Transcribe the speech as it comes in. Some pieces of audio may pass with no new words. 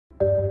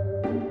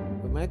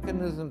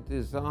mechanism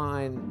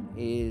design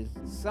is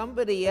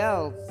somebody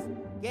else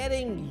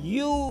getting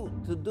you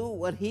to do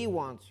what he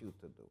wants you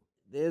to do.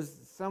 There's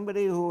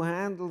somebody who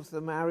handles the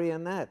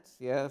marionettes,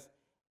 yes,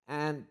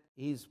 and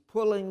he's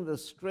pulling the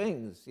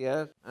strings,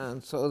 yes,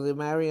 and so the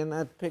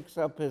marionette picks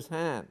up his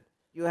hand.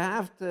 You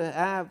have to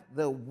have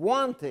the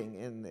wanting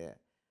in there,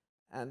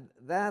 and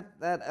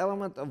that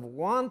element of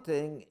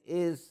wanting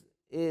is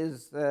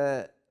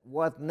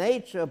what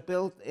nature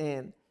built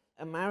in.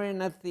 A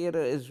marionette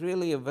theater is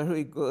really a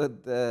very good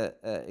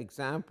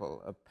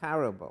example, a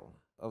parable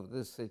of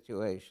this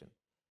situation.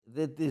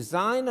 The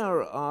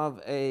designer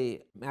of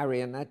a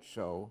marionette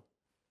show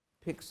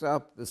picks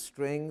up the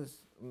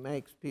strings,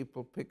 makes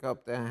people pick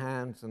up their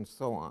hands and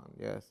so on,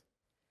 yes.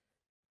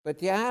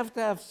 But you have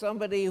to have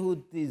somebody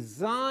who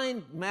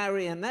designed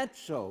marionette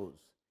shows.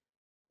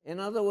 In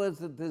other words,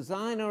 the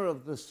designer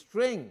of the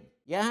string.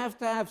 You have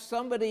to have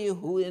somebody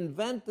who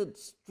invented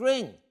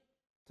string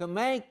to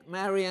make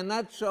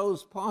marionette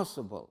shows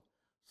possible.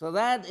 So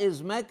that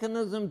is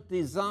mechanism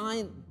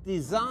design.